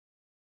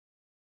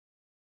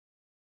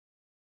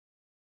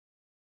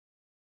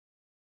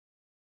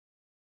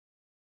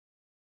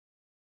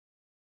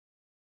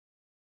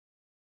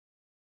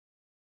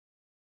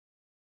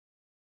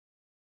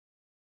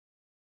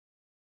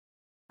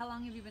How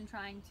long have you been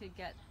trying to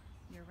get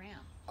your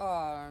ramp?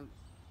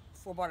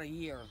 For about a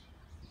year.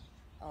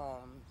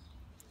 Um,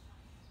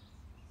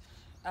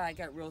 I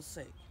got real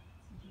sick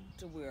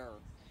to where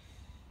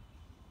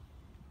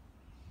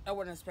I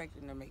wasn't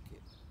expecting to make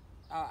it.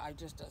 I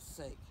just got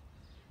sick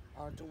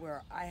to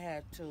where I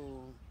had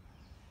to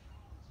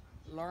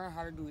learn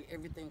how to do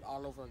everything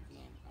all over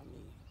again. I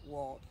mean,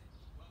 walk,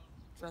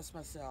 dress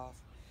myself,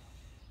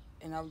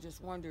 and I was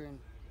just wondering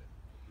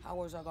how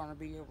was I going to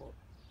be able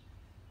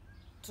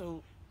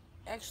to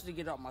actually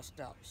get up my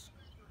steps.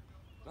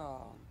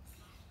 Um,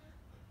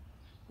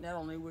 Not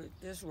only with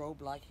this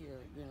roadblock here,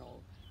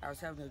 I was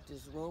having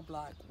this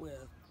roadblock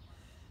with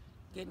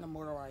getting a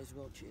motorized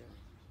wheelchair.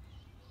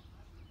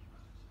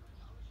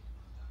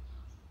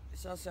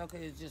 So I said,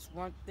 okay, it's just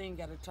one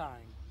thing at a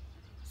time.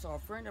 So a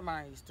friend of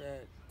mine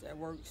that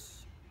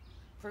works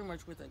pretty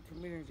much with a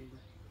community,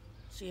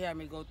 she had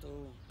me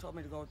told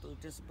me to go through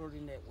Disability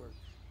Network.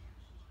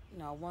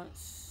 Now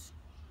once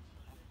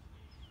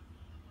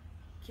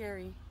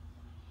Carrie,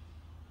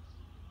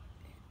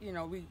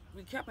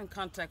 we kept in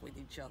contact with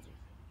each other,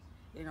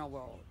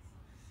 well,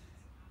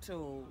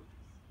 to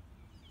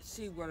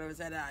see where it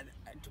was at.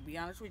 To be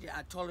honest with you,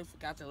 I totally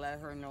forgot to let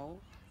her know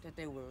that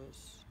they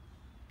was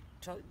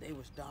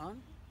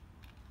done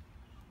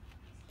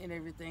and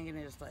everything, and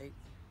it's like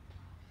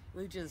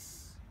we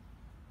just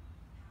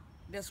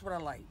that's what I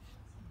like,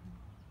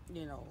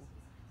 you know,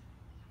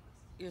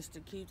 is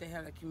to keep to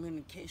have a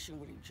communication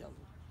with each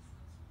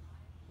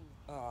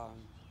other. Um,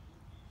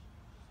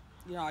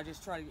 I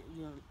just try to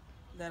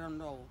let them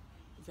know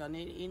if y'all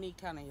need any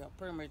kind of help,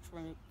 pretty much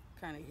any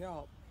kind of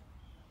help,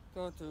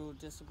 go through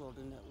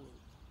Disability Network.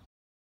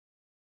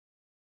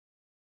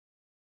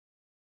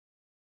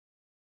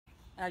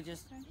 Okay.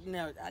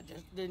 I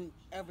just didn't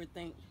ever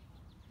think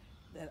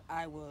that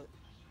I would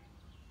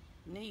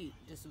need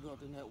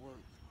Disability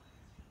Network.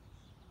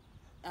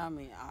 I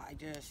mean, I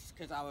just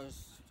because I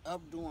was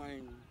up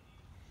doing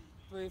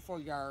 3 or 4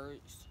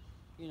 yards,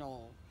 you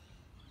know,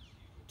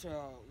 to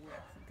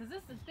Because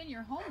this has been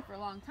your home for a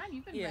long time.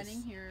 You've been renting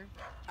yes, here.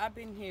 I've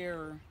been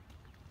here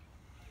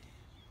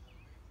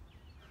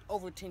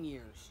over 10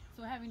 years.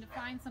 So having to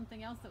find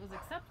something else that was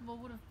acceptable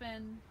would have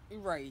been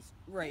Right,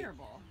 right,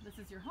 terrible. This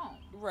is your home.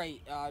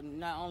 right.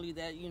 Not only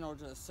that,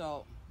 to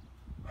sell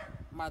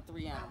my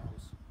 3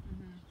 animals,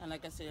 and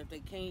like I said, if they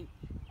can't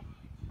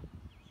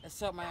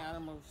accept my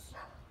animals,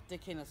 they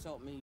can't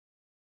accept me.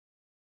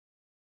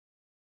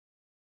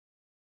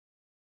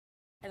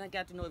 And I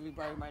got to know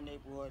everybody in my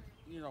neighborhood.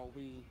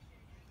 We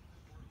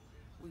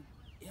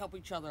help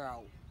each other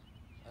out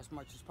as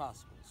much as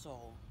possible. So,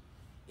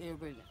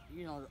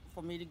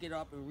 for me to get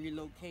up and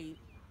relocate,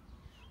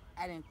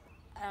 I didn't,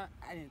 I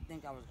didn't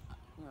think I was,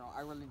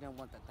 I really didn't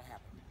want that to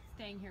happen.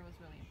 Staying here was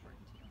really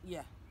important to you.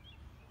 Yeah.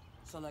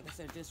 So, like I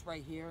said, this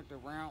right here, the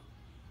ramp,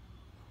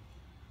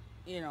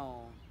 you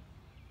know,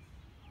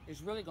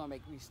 it's really gonna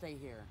make me stay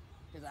here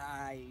because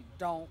I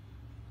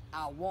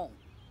won't.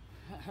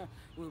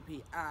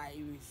 Repeat, I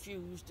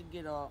refuse to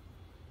get up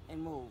and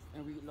move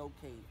and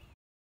relocate.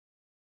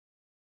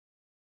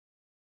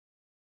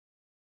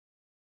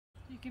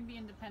 You can be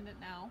independent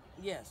now.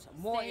 Yes,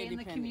 more Stay in the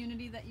independent.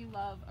 community that you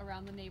love,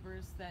 around the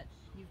neighbors that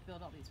you've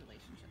built all these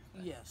relationships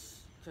with.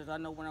 Yes, because I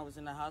know when I was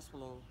in the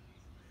hospital.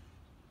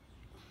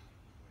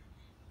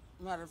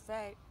 Matter of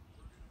fact,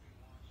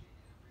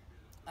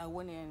 I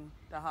went in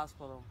the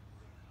hospital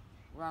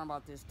around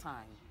about this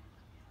time.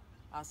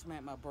 I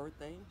spent my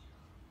birthday,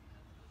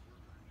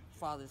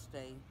 Father's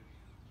Day,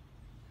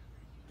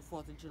 the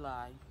 4th of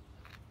July.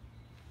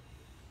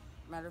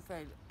 Matter of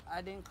fact,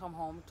 I didn't come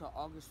home until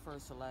August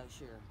 1st of last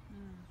year.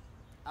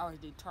 I was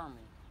determined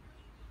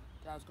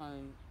that I was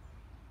going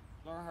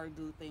to learn how to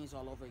do things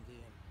all over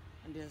again.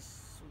 And this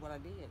is what I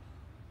did,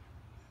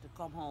 to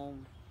come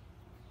home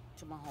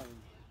to my home.